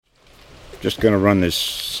Just going to run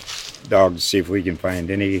this dog to see if we can find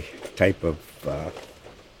any type of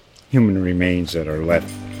human remains that are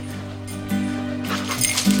left.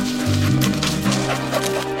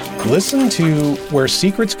 Listen to Where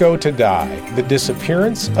Secrets Go to Die, The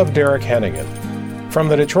Disappearance of Derek Hennigan. From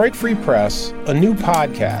the Detroit Free Press, a new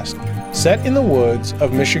podcast set in the woods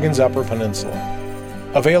of Michigan's Upper Peninsula.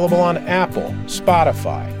 Available on Apple,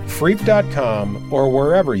 Spotify, Freep.com, or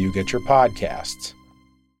wherever you get your podcasts.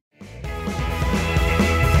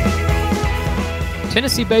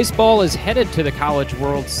 Tennessee baseball is headed to the College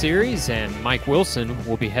World Series, and Mike Wilson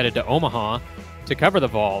will be headed to Omaha to cover the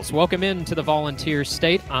Vols. Welcome into the Volunteer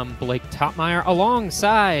State. I'm Blake Topmeyer,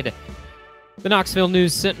 alongside the Knoxville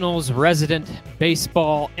News Sentinel's resident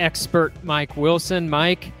baseball expert, Mike Wilson.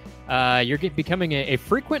 Mike, you're becoming a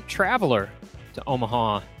frequent traveler to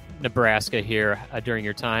Omaha, Nebraska here during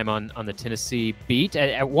your time on the Tennessee beat.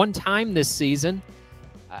 At one time this season,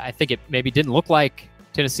 I think it maybe didn't look like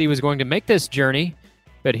Tennessee was going to make this journey,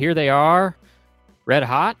 but here they are, red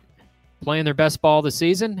hot, playing their best ball this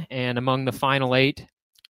season, and among the final 8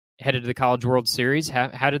 headed to the College World Series.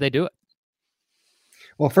 How did they do it?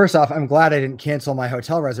 Well, first off, I'm glad I didn't cancel my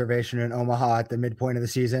hotel reservation in Omaha at the midpoint of the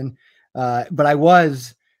season, but I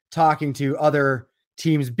was talking to other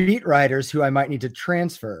teams' beat writers who I might need to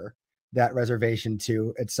transfer that reservation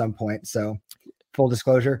to at some point. So full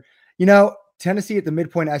disclosure, Tennessee at the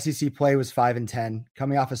midpoint SEC play was 5-10,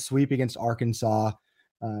 coming off a sweep against Arkansas.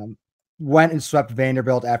 Went and swept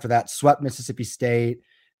Vanderbilt after that, swept Mississippi State,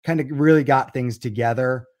 kind of really got things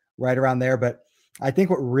together right around there. But I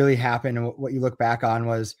think what really happened and what you look back on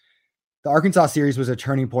was the Arkansas series was a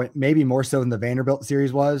turning point, maybe more so than the Vanderbilt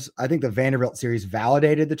series was. I think the Vanderbilt series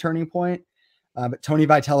validated the turning point. But Tony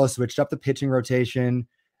Vitello switched up the pitching rotation,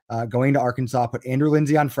 going to Arkansas, put Andrew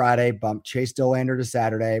Lindsey on Friday, bumped Chase Dollander to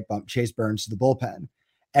Saturday, bumped Chase Burns to the bullpen.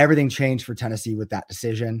 Everything changed for Tennessee with that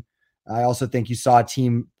decision. I also think you saw a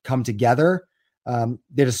team come together.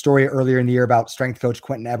 Did a story earlier in the year about strength coach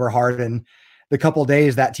Quentin Eberhard and the couple of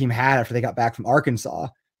days that team had after they got back from Arkansas.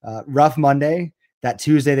 Rough Monday. That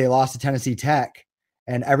Tuesday they lost to Tennessee Tech,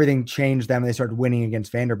 and everything changed them. And they started winning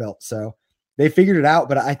against Vanderbilt. So they figured it out.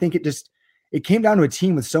 But I think it came down to a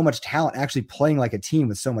team with so much talent, actually playing like a team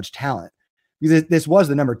with so much talent. Because this was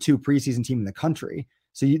the number 2 preseason team in the country.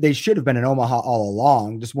 So they should have been in Omaha all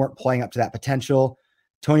along, just weren't playing up to that potential.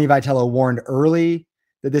 Tony Vitello warned early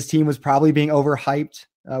that this team was probably being overhyped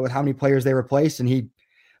with how many players they replaced. And he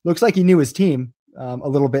looks like he knew his team a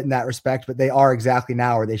little bit in that respect, but they are exactly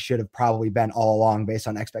now where they should have probably been all along based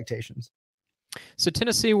on expectations. So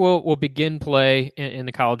Tennessee will begin play in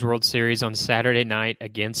the College World Series on Saturday night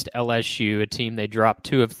against LSU, a team they dropped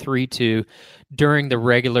 2 of 3 to during the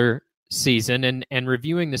regular season. And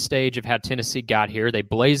reviewing the stage of how Tennessee got here, they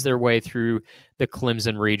blazed their way through the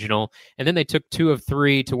Clemson Regional, and then they took 2 of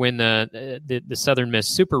 3 to win the Southern Miss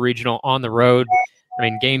Super Regional on the road. I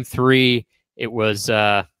mean, Game 3, it was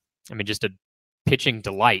just a pitching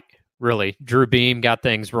delight, really. Drew Beam got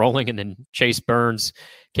things rolling, and then Chase Burns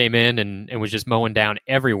came in and was just mowing down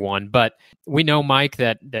everyone. But we know, Mike,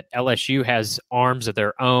 that LSU has arms of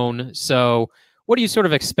their own. So what do you sort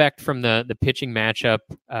of expect from the pitching matchup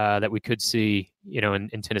that we could see,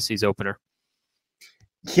 in Tennessee's opener?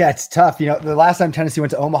 Yeah, it's tough. The last time Tennessee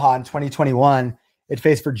went to Omaha in 2021, it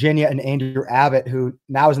faced Virginia and Andrew Abbott, who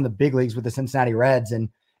now is in the big leagues with the Cincinnati Reds. And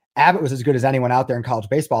Abbott was as good as anyone out there in college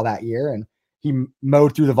baseball that year. And he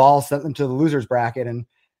mowed through the Vols, sent them to the losers bracket. And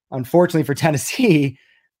unfortunately for Tennessee,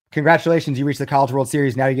 congratulations, you reached the College World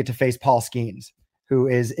Series. Now you get to face Paul Skeens, who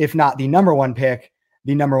is, if not the number 1 pick,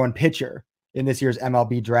 the number 1 pitcher in this year's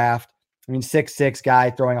MLB draft. I mean, 6'6"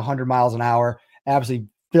 guy throwing 100 miles an hour, absolutely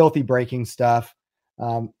filthy breaking stuff.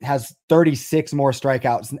 Has 36 more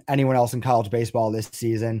strikeouts than anyone else in college baseball this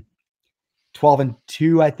season.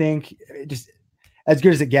 12-2, I think. Just as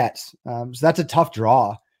good as it gets. So that's a tough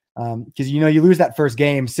draw. Because, you lose that first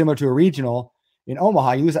game, similar to a regional in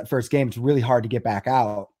Omaha. You lose that first game, it's really hard to get back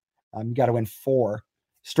out. You got to win 4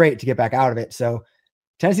 straight to get back out of it. So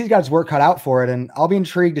Tennessee's got its work cut out for it, and I'll be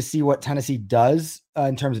intrigued to see what Tennessee does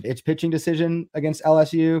in terms of its pitching decision against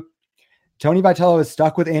LSU. Tony Vitello is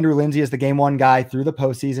stuck with Andrew Lindsey as the game 1 guy through the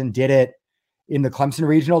postseason, did it in the Clemson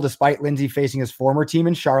Regional, despite Lindsey facing his former team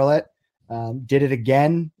in Charlotte, did it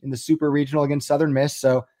again in the Super Regional against Southern Miss.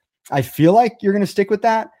 So I feel like you're going to stick with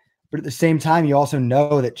that. But at the same time, you also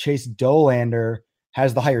know that Chase Dollander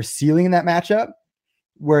has the higher ceiling in that matchup,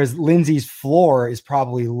 whereas Lindsey's floor is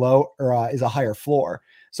probably low or is a higher floor.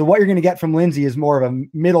 So what you're going to get from Lindsey is more of a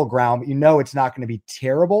middle ground, but it's not going to be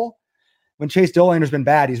terrible. When Chase Dollander's been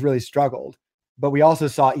bad, he's really struggled. But we also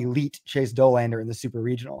saw elite Chase Dollander in the Super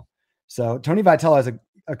Regional. So Tony Vitello has a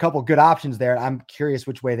a couple good options there. I'm curious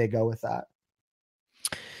which way they go with that.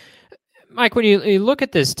 Mike, when you look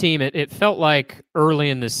at this team, it felt like early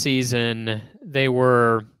in the season they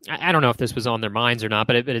were, I don't know if this was on their minds or not,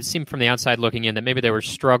 but it seemed from the outside looking in that maybe they were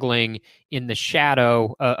struggling in the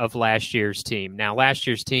shadow of last year's team. Now, last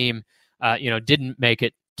year's team, didn't make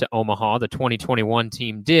it to Omaha. The 2021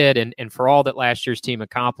 team did, and for all that last year's team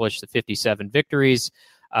accomplished, the 57 victories,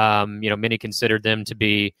 many considered them to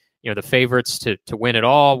be the favorites to win it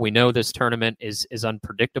all. We know this tournament is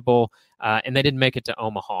unpredictable, and they didn't make it to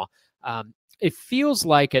Omaha. It feels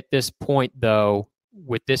like at this point, though,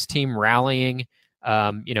 with this team rallying,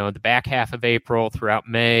 the back half of April, throughout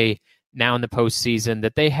May, now in the postseason,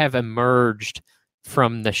 that they have emerged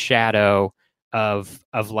from the shadow of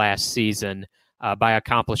last season by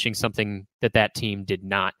accomplishing something that team did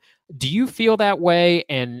not. Do you feel that way?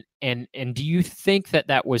 And do you think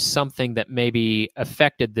that was something that maybe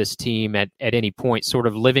affected this team at any point, sort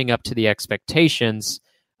of living up to the expectations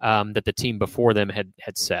that the team before them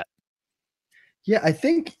had set? Yeah, I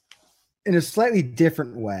think in a slightly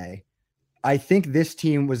different way, I think this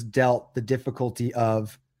team was dealt the difficulty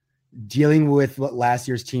of dealing with what last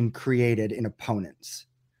year's team created in opponents.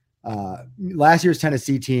 Last year's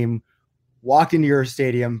Tennessee team walked into your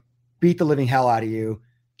stadium, beat the living hell out of you,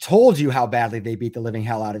 told you how badly they beat the living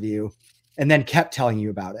hell out of you, and then kept telling you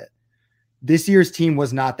about it. This year's team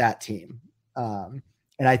was not that team. And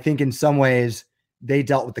I think in some ways they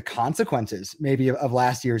dealt with the consequences maybe of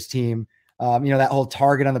last year's team. That whole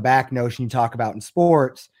target on the back notion you talk about in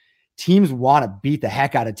sports. Teams want to beat the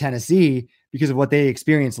heck out of Tennessee because of what they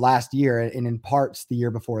experienced last year and in parts the year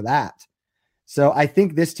before that. So I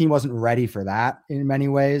think this team wasn't ready for that in many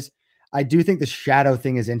ways. I do think the shadow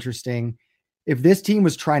thing is interesting. If this team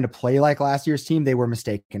was trying to play like last year's team, they were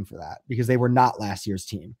mistaken for that because they were not last year's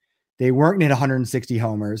team. They weren't going to hit 160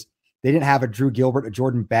 homers. They didn't have a Drew Gilbert, a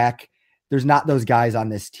Jordan Beck. There's not those guys on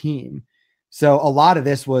this team. So a lot of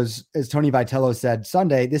this was, as Tony Vitello said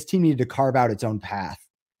Sunday, this team needed to carve out its own path.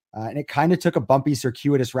 And it kind of took a bumpy,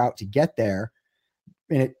 circuitous route to get there.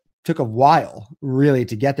 And it took a while really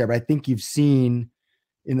to get there. But I think you've seen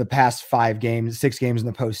in the past 6 games in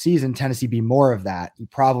the postseason, Tennessee be more of that. You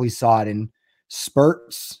probably saw it in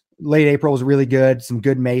spurts. Late April was really good. Some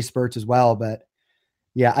good May spurts as well. But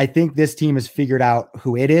yeah, I think this team has figured out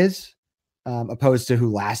who it is, opposed to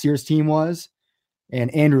who last year's team was.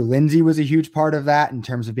 And Andrew Lindsay was a huge part of that in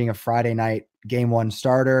terms of being a Friday night game one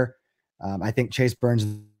starter. I think Chase Burns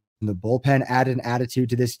in the bullpen added an attitude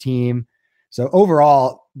to this team. So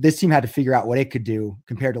overall, this team had to figure out what it could do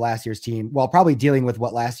compared to last year's team, while probably dealing with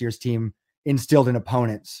what last year's team instilled in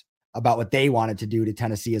opponents about what they wanted to do to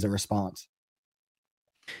Tennessee as a response.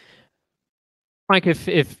 Mike,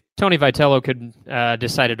 if Tony Vitello could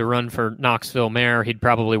decided to run for Knoxville mayor, he'd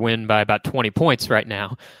probably win by about 20 points right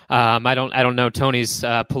now. I don't know Tony's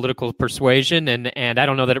political persuasion, and I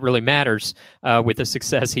don't know that it really matters with the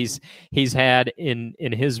success he's had in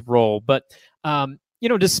his role. But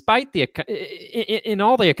despite in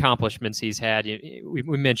all the accomplishments he's had, we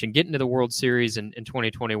mentioned getting to the World Series in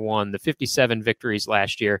 2021, the 57 victories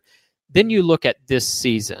last year. Then you look at this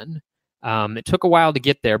season. It took a while to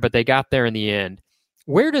get there, but they got there in the end.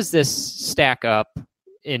 Where does this stack up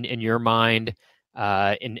in your mind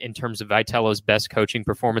in terms of Vitello's best coaching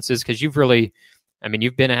performances? Because you've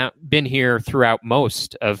been here throughout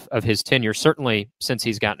most of his tenure, certainly since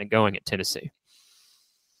he's gotten it going at Tennessee.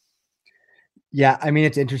 Yeah,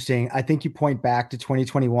 it's interesting. I think you point back to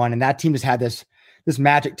 2021, and that team just had this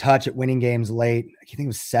magic touch at winning games late. I think it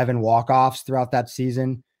was 7 walk-offs throughout that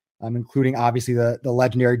season. Including obviously the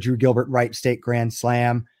legendary Drew Gilbert Wright State Grand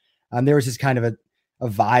Slam. There was just kind of a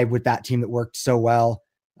vibe with that team that worked so well.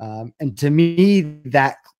 And to me,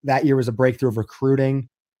 that year was a breakthrough of recruiting.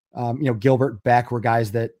 Gilbert, Beck were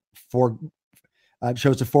guys that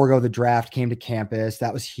chose to forego the draft, came to campus.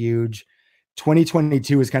 That was huge.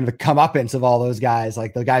 2022 was kind of the comeuppance of all those guys,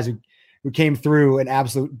 like the guys who came through an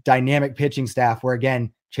absolute dynamic pitching staff where,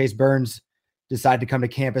 again, Chase Burns decided to come to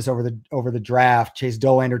campus over the draft. Chase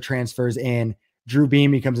Dollander transfers in. Drew Beam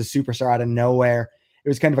becomes a superstar out of nowhere. It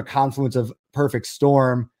was kind of a confluence of perfect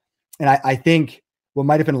storm. And I think what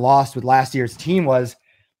might have been lost with last year's team was,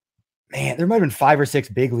 man, there might have been 5 or 6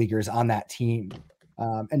 big leaguers on that team.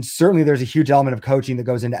 And certainly there's a huge element of coaching that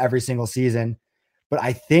goes into every single season. But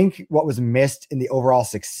I think what was missed in the overall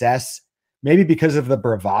success, maybe because of the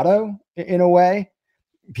bravado in a way,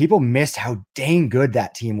 people missed how dang good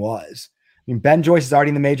that team was. Ben Joyce is already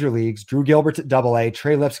in the major leagues. Drew Gilbert's at AA.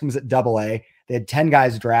 Trey Lipscomb's at AA. They had 10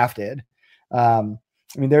 guys drafted.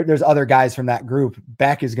 There's other guys from that group.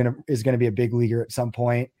 Beck is gonna be a big leaguer at some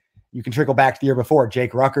point. You can trickle back to the year before.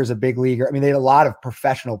 Jake Rucker's a big leaguer. I mean, they had a lot of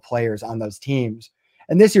professional players on those teams.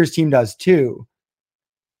 And this year's team does too.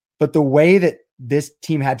 But the way that this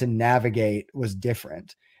team had to navigate was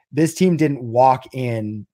different. This team didn't walk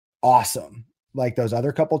in awesome like those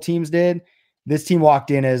other couple teams did. This team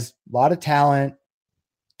walked in as a lot of talent,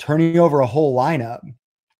 turning over a whole lineup,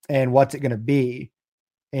 and what's it going to be?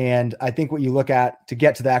 And I think what you look at to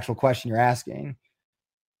get to the actual question you're asking,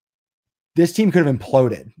 this team could have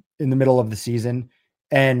imploded in the middle of the season,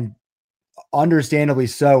 and understandably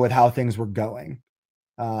so with how things were going.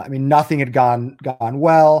 I mean, nothing had gone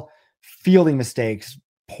well. Fielding mistakes,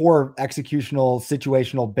 poor executional,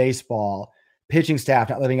 situational baseball, pitching staff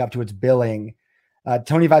not living up to its billing.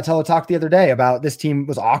 Tony Vitello talked the other day about this team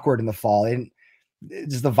was awkward in the fall.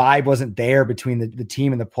 Just the vibe wasn't there between the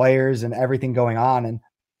team and the players and everything going on. And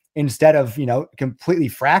instead of, completely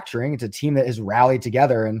fracturing, it's a team that has rallied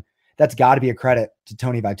together. And that's got to be a credit to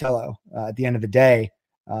Tony Vitello. At the end of the day,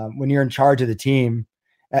 when you're in charge of the team,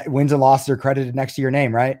 wins and losses are credited next to your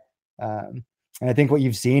name, right? And I think what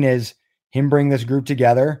you've seen is him bring this group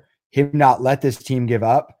together, him not let this team give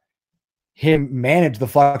up, him manage the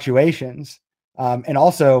fluctuations, and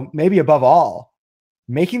also maybe above all,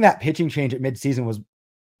 making that pitching change at midseason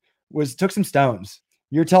was took some stones.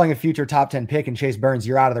 You're telling a future top 10 pick and Chase Burns,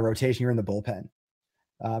 you're out of the rotation, you're in the bullpen.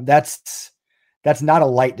 That's not a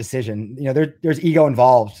light decision. There's ego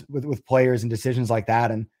involved with players and decisions like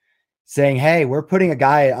that. And saying, hey, we're putting a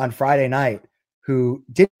guy on Friday night who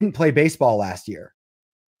didn't play baseball last year.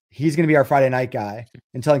 He's going to be our Friday night guy.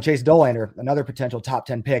 And telling Chase Dollander, another potential top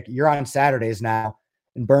 10 pick, you're on Saturdays now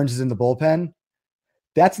and Burns is in the bullpen.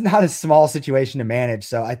 That's not a small situation to manage.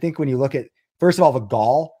 So I think when you look at, first of all, the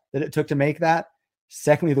gall that it took to make that,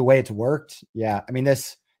 secondly, the way it's worked. Yeah. I mean,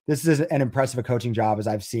 this is an impressive a coaching job as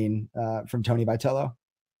I've seen from Tony Vitello.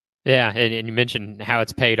 Yeah, and you mentioned how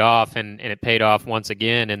it's paid off, and it paid off once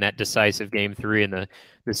again in that decisive Game 3 in the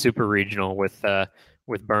Super Regional with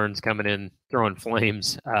Burns coming in throwing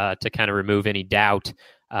flames to kind of remove any doubt,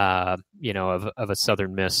 of a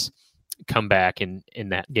Southern Miss comeback in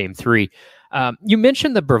that Game 3. You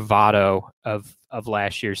mentioned the bravado of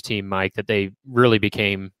last year's team, Mike, that they really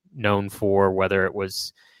became known for, whether it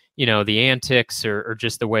was the antics or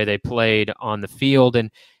just the way they played on the field.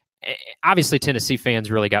 And obviously, Tennessee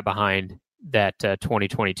fans really got behind that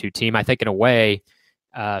 2022 team. I think in a way,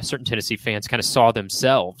 certain Tennessee fans kind of saw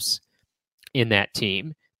themselves in that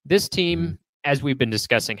team. This team, as we've been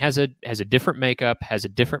discussing, has a different makeup, has a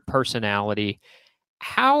different personality.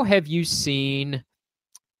 How have you seen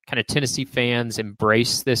kind of Tennessee fans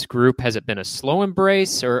embrace this group? Has it been a slow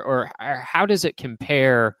embrace, or how does it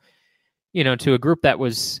compare, to a group that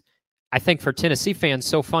was, I think, for Tennessee fans,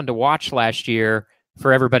 so fun to watch last year?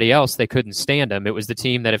 For everybody else, they couldn't stand them. It was the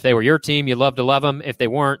team that if they were your team, you loved to love them. If they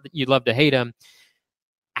weren't, you'd love to hate them.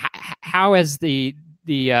 How has the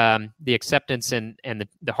acceptance and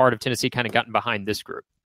the heart of Tennessee kind of gotten behind this group?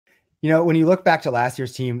 When you look back to last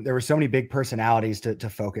year's team, there were so many big personalities to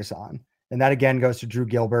focus on. And that, again, goes to Drew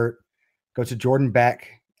Gilbert, goes to Jordan Beck.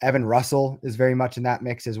 Evan Russell is very much in that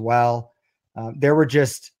mix as well. There were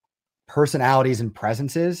just personalities and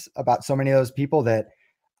presences about so many of those people that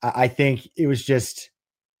I think it was just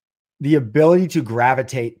the ability to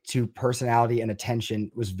gravitate to personality and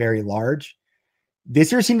attention was very large.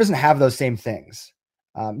 This year's team doesn't have those same things.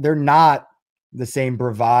 They're not the same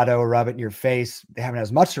bravado, rub it in your face. They haven't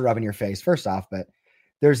as much to rub in your face, first off, but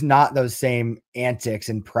there's not those same antics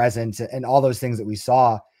and presence and all those things that we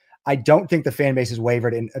saw. I don't think the fan base has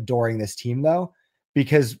wavered in adoring this team, though,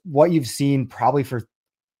 because what you've seen probably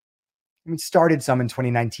started some in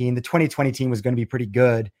 2019. The 2020 team was going to be pretty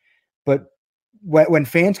good, but when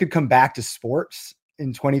fans could come back to sports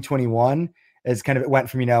in 2021, as kind of it went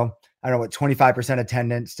from, 25%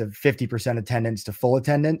 attendance to 50% attendance to full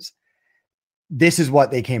attendance. This is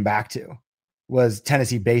what they came back to, was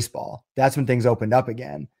Tennessee baseball. That's when things opened up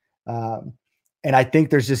again. And I think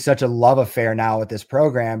there's just such a love affair now with this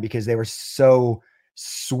program because they were so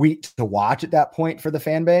sweet to watch at that point for the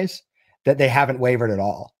fan base that they haven't wavered at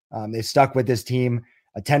all. They stuck with this team.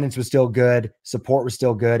 Attendance was still good. Support was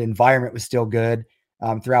still good. Environment was still good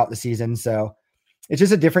throughout the season. So it's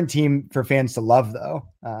just a different team for fans to love, though.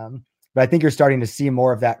 But I think you're starting to see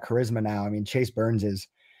more of that charisma now. I mean, Chase Burns'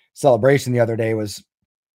 celebration the other day was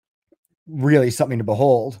really something to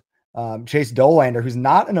behold. Chase Dollander, who's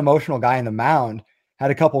not an emotional guy in the mound,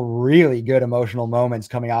 had a couple really good emotional moments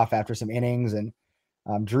coming off after some innings. And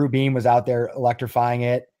Drew Beam was out there electrifying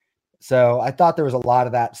it. So I thought there was a lot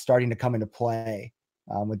of that starting to come into play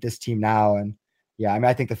with this team now. And yeah,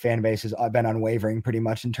 I think the fan base has been unwavering pretty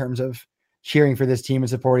much in terms of cheering for this team and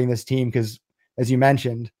supporting this team. Because as you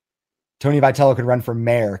mentioned, Tony Vitello could run for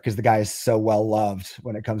mayor because the guy is so well loved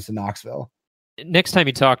when it comes to Knoxville. Next time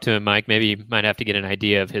you talk to him, Mike, maybe you might have to get an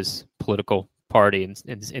idea of his political party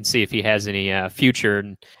and see if he has any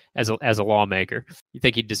future as a lawmaker. You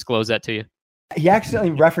think he'd disclose that to you? He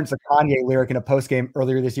accidentally referenced a Kanye lyric in a postgame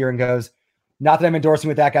earlier this year and goes, "Not that I'm endorsing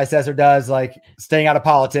what that guy says or does, like staying out of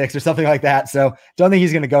politics or something like that." So don't think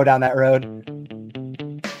he's going to go down that road.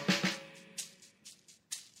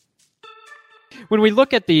 When we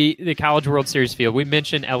look at the College World Series field, we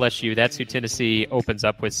mentioned LSU. That's who Tennessee opens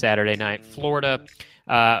up with Saturday night. Florida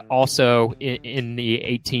also in the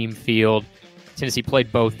 8-team field. Tennessee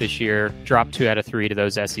played both this year, dropped 2 out of 3 to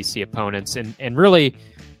those SEC opponents. And really,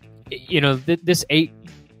 this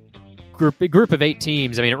group of 8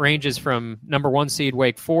 teams, I mean, it ranges from number 1 seed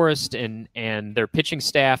Wake Forest and their pitching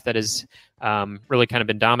staff that has really kind of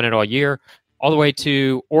been dominant all year, all the way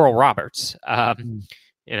to Oral Roberts.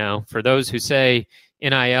 For those who say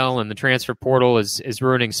NIL and the transfer portal is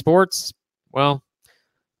ruining sports, well,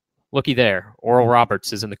 looky there. Oral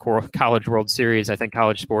Roberts is in the College World Series. I think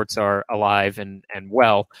college sports are alive and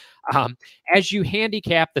well. As you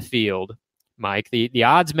handicap the field, Mike, the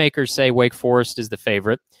odds makers say Wake Forest is the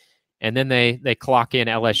favorite, and then they clock in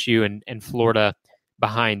LSU and Florida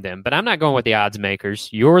behind them. But I'm not going with the odds makers.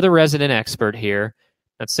 You're the resident expert here.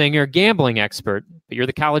 Not saying you're a gambling expert, but you're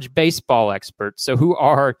the college baseball expert. So who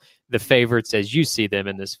are the favorites as you see them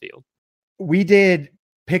in this field? We did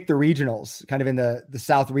pick the regionals kind of in the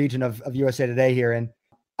South region of USA Today here. And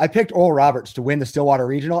I picked Oral Roberts to win the Stillwater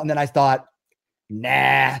Regional. And then I thought,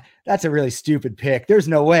 nah, that's a really stupid pick. There's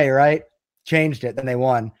no way, right? Changed it. Then they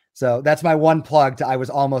won. So that's my one plug to I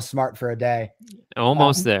was almost smart for a day.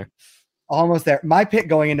 Almost there. Almost there. My pick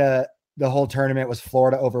going into the whole tournament was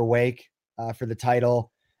Florida over Wake for the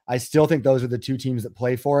title. I still think those are the 2 teams that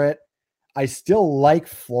play for it. I still like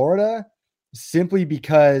Florida simply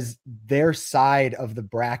because their side of the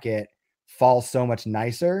bracket falls so much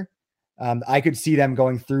nicer. I could see them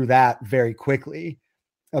going through that very quickly,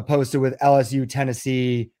 opposed to with LSU,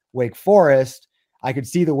 Tennessee, Wake Forest. I could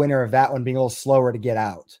see the winner of that one being a little slower to get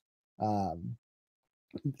out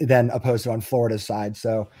than opposed to on Florida's side.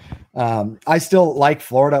 So I still like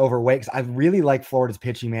Florida over Wake. I really like Florida's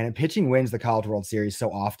pitching, man. And pitching wins the College World Series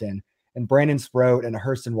so often. And Brandon Sproat and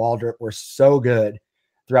Hurston Waldrop were so good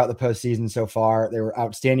throughout the postseason so far. They were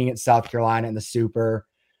outstanding at South Carolina in the Super.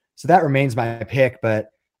 So that remains my pick. But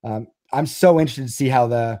I'm so interested to see how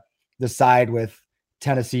the side with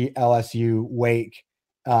Tennessee, LSU, Wake,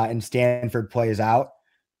 and Stanford plays out.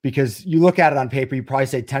 Because you look at it on paper, you probably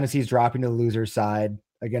say Tennessee's dropping to the loser's side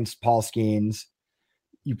against Paul Skeens.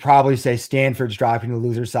 You probably say Stanford's dropping to the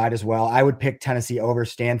loser's side as well. I would pick Tennessee over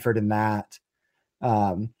Stanford in that.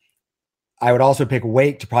 I would also pick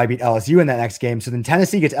Wake to probably beat LSU in that next game. So then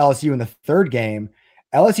Tennessee gets LSU in the third game.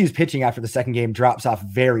 LSU's pitching after the second game drops off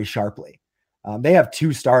very sharply. They have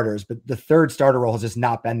 2 starters, but the third starter role has just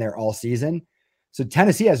not been there all season. So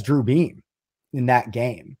Tennessee has Drew Beam in that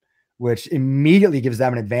game, which immediately gives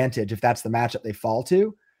them an advantage if that's the matchup they fall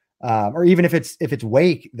to. Or even if it's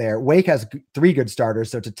Wake there. Wake has 3 good starters,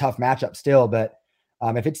 so it's a tough matchup still. But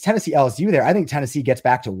if it's Tennessee LSU there, I think Tennessee gets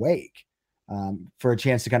back to Wake for a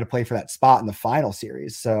chance to kind of play for that spot in the final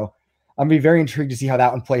series. So I'm going to be very intrigued to see how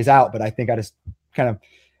that one plays out. But I think I just kind of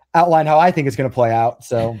outline how I think it's going to play out.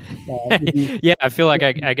 So yeah, I feel like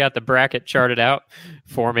I got the bracket charted out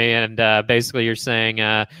for me. And basically you're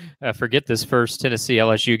saying forget this first Tennessee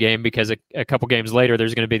LSU game because a couple games later,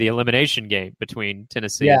 there's going to be the elimination game between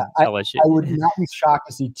Tennessee and LSU. I would not be shocked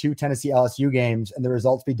to see 2 Tennessee LSU games and the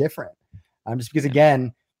results be different. Just because,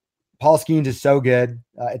 again, Paul Skeens is so good.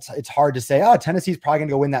 It's hard to say, Tennessee's probably going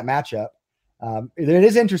to go win that matchup. It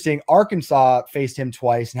is interesting. Arkansas faced him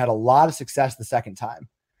twice and had a lot of success the second time.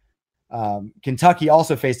 Kentucky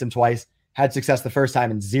also faced him twice, had success the first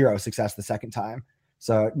time and 0 success the second time.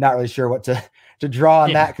 So not really sure what to draw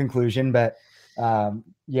on that conclusion, but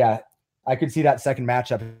I could see that second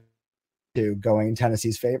matchup too going in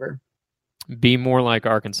Tennessee's favor. Be more like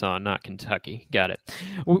Arkansas, not Kentucky. Got it.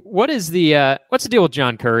 What's the deal with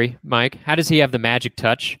John Curry, Mike? How does he have the magic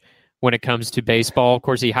touch when it comes to baseball? Of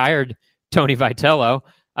course, he hired Tony Vitello.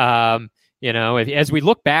 As we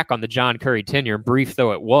look back on the John Curry tenure, brief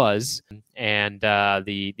though it was, and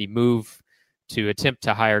the move to attempt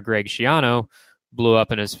to hire Greg Schiano blew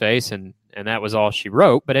up in his face, and that was all she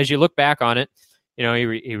wrote. But as you look back on it,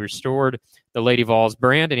 he restored the Lady Vols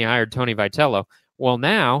brand, and he hired Tony Vitello. Well,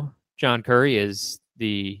 now John Curry is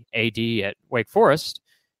the AD at Wake Forest,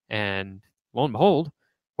 and lo and behold,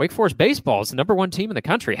 Wake Forest baseball is the number 1 team in the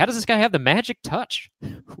country. How does this guy have the magic touch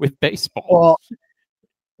with baseball? Well,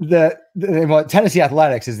 Well, Tennessee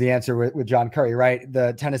athletics is the answer with John Currie, right?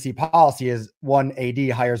 The Tennessee policy is one AD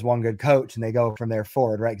hires one good coach and they go from there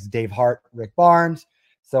forward, right? Because Dave Hart, Rick Barnes,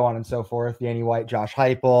 so on and so forth, Danny White, Josh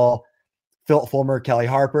Heupel, Phil Fulmer, Kelly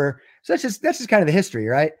Harper. So that's just kind of the history,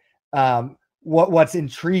 right? What's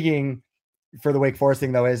intriguing for the Wake Forest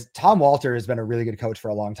thing, though, is Tom Walter has been a really good coach for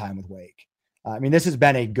a long time with Wake. I mean, this has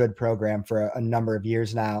been a good program for a number of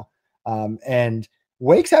years now. And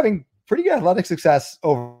Wake's having pretty good athletic success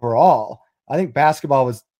overall. I think basketball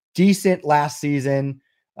was decent last season.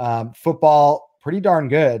 Football, pretty darn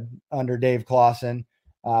good under Dave Clawson.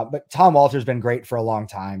 But Tom Walter's been great for a long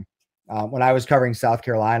time. When I was covering South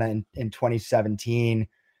Carolina in 2017,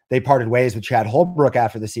 they parted ways with Chad Holbrook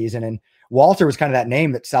after the season. And Walter was kind of that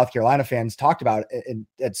name that South Carolina fans talked about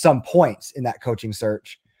at some points in that coaching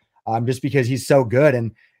search, just because he's so good.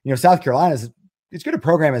 And, South Carolina is as good a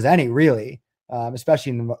program as any, really,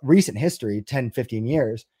 especially in the recent history, 10, 15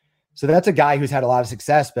 years. So that's a guy who's had a lot of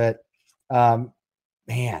success, but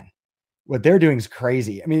man, what they're doing is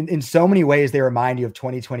crazy. I mean, in so many ways, they remind you of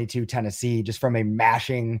 2022 Tennessee, just from a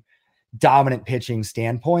mashing, dominant pitching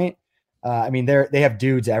standpoint. I mean, they have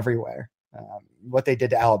dudes everywhere. What they did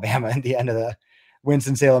to Alabama at the end of the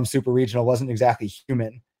Winston-Salem Super Regional wasn't exactly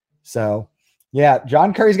human. So, yeah,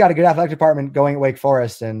 John Currie's got a good athletic department going at Wake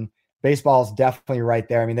Forest, and baseball's definitely right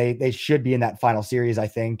there. I mean, they should be in that final series, I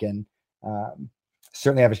think, and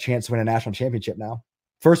certainly have a chance to win a national championship now.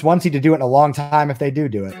 First one seed to do it in a long time if they do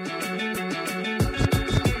it.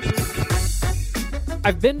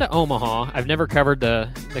 I've been to Omaha. I've never covered the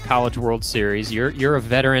College World Series. You're a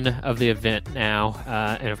veteran of the event now,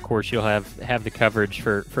 and of course you'll have the coverage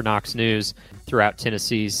for Knox News throughout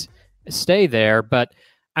Tennessee's stay there. But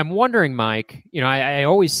I'm wondering, Mike, I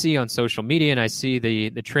always see on social media, and I see the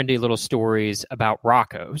trendy little stories about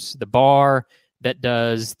Rocco's, the bar that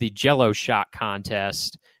does the Jell-O shot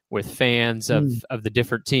contest with fans of the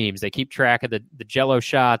different teams. They keep track of the Jell-O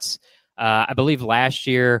shots. I believe last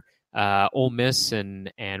year, Ole Miss and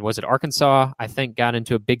was it Arkansas, I think, got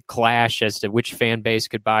into a big clash as to which fan base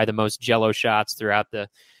could buy the most Jell-O shots throughout the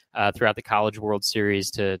College World Series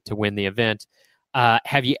to win the event.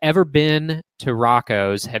 Have you ever been to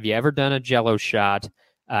Rocco's? Have you ever done a Jell-O shot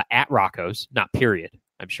at Rocco's? Not period.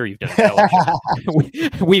 I'm sure you've done a Jell-O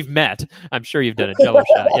shot. We've met. I'm sure you've done a Jell-O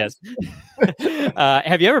shot. Yes.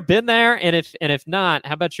 Have you ever been there? And if not,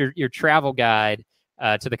 how about your travel guide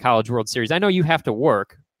to the College World Series? I know you have to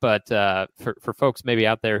work, but for folks maybe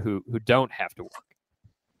out there who don't have to work.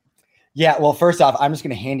 Yeah, well, first off, I'm just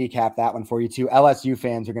going to handicap that one for you too. LSU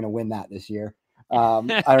fans are going to win that this year. I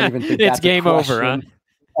don't even think it's game over,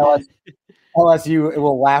 huh? LSU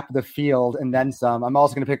will lap the field and then some. I'm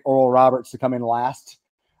also going to pick Oral Roberts to come in last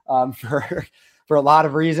for a lot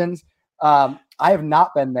of reasons. I have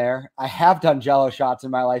not been there. I have done Jell-O shots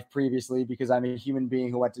in my life previously because I'm a human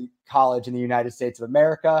being who went to college in the United States of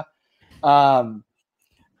America.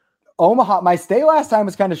 Omaha, my stay last time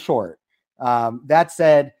was kind of short. That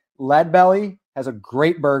said, Lead Belly has a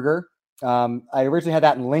great burger. I originally had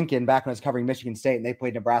that in Lincoln back when I was covering Michigan State, and they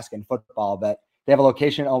played Nebraska in football, but they have a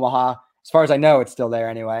location in Omaha. As far as I know, it's still there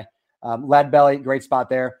anyway. Lead Belly, great spot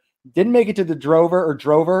there. Didn't make it to the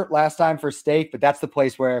Drover last time for steak, but that's the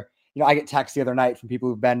place where, I get texts the other night from people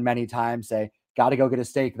who've been many times say, got to go get a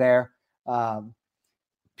steak there.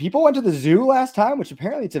 People went to the zoo last time, which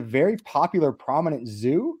apparently it's a very popular, prominent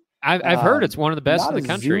zoo. I've heard it's one of the best in the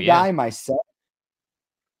country. Zoo guy myself.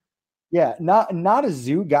 Yeah, not a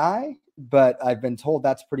zoo guy, but I've been told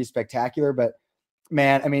that's pretty spectacular. But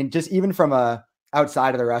man, I mean, just even from a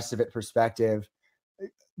outside of the rest of it perspective,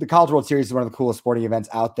 the College World Series is one of the coolest sporting events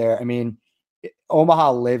out there. I mean,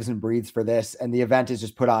 Omaha lives and breathes for this, and the event is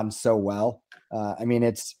just put on so well. I mean,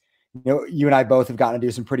 it's, you and I both have gotten to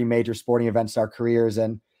do some pretty major sporting events in our careers,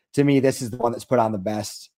 and to me, this is the one that's put on the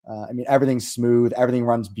best. I mean, everything's smooth, everything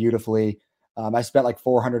runs beautifully. I spent like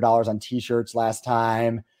 $400 on t-shirts last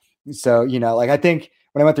time. So, I think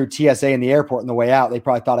when I went through TSA in the airport on the way out, they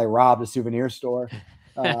probably thought I robbed a souvenir store.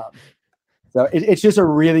 So it's just a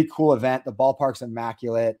really cool event. The ballpark's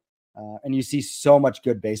immaculate, and you see so much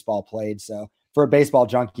good baseball played. So for a baseball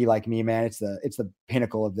junkie like me, man, it's the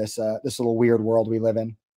pinnacle of this little weird world we live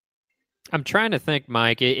in. I'm trying to think,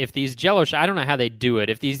 Mike, if these Jell-O shots, I don't know how they do it.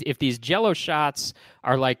 If these Jell-O shots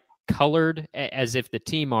are like colored as if the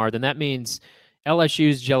team are, then that means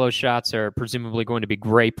LSU's Jell-O shots are presumably going to be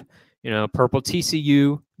grape, purple.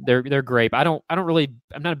 TCU, they're grape. I'm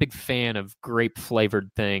not a big fan of grape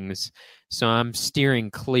flavored things, so I'm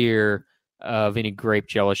steering clear of any grape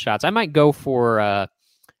Jell-O shots. I might go for a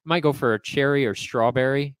cherry or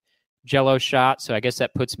strawberry Jell-O shot. So I guess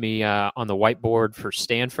that puts me on the whiteboard for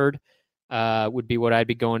Stanford. would be what I'd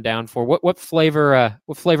be going down for. What flavor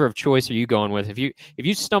of choice are you going with? If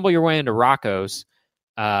you stumble your way into Rocco's,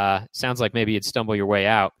 sounds like maybe you'd stumble your way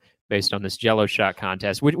out based on this Jello shot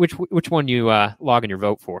contest. Which one you logging your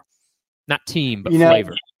vote for? Not team, but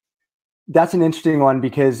flavor. That's an interesting one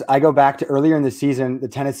because I go back to earlier in the season, the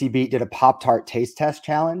Tennessee Beat did a Pop-Tart taste test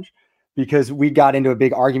challenge because we got into a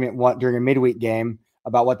big argument during a midweek game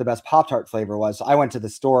about what the best Pop-Tart flavor was. So I went to the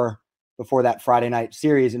store before that Friday night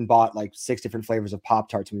series and bought like 6 different flavors of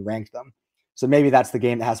Pop-Tarts and we ranked them. So maybe that's the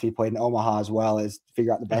game that has to be played in Omaha as well, is to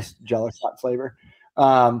figure out the best Jello shot flavor.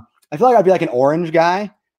 I feel like I'd be like an orange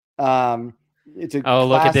guy. It's a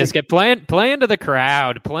look at this. Get playing to the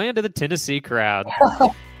crowd, playing to the Tennessee crowd.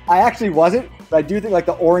 I actually wasn't, but I do think like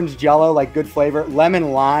the orange Jello, like good flavor.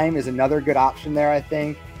 Lemon lime is another good option there, I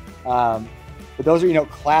think. But those are,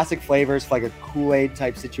 classic flavors for like a Kool-Aid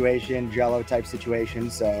type situation, Jello type situation.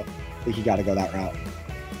 So I think you got to go that route.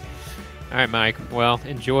 All right, Mike. Well,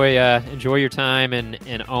 enjoy your time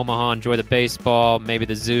in Omaha. Enjoy the baseball, maybe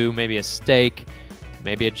the zoo, maybe a steak,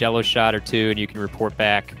 maybe a Jello shot or two, and you can report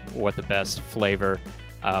back what the best flavor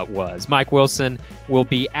was. Mike Wilson will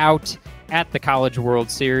be out at the College World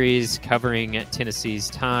Series covering Tennessee's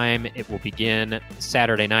time. It will begin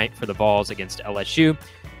Saturday night for the Vols against LSU.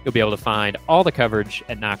 You'll be able to find all the coverage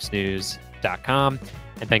at knoxnews.com.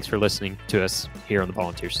 And thanks for listening to us here on the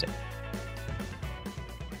Volunteer State.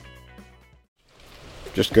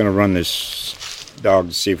 Just going to run this dog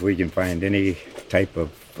to see if we can find any type of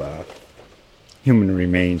human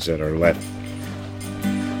remains that are left.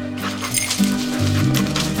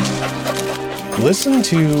 Listen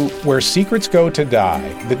to Where Secrets Go to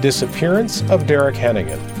Die, The Disappearance of Derek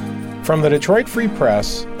Hennigan. From the Detroit Free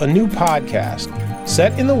Press, a new podcast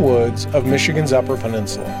set in the woods of Michigan's Upper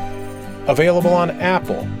Peninsula. Available on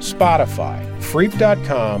Apple, Spotify,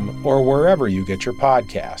 Freep.com, or wherever you get your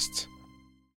podcasts.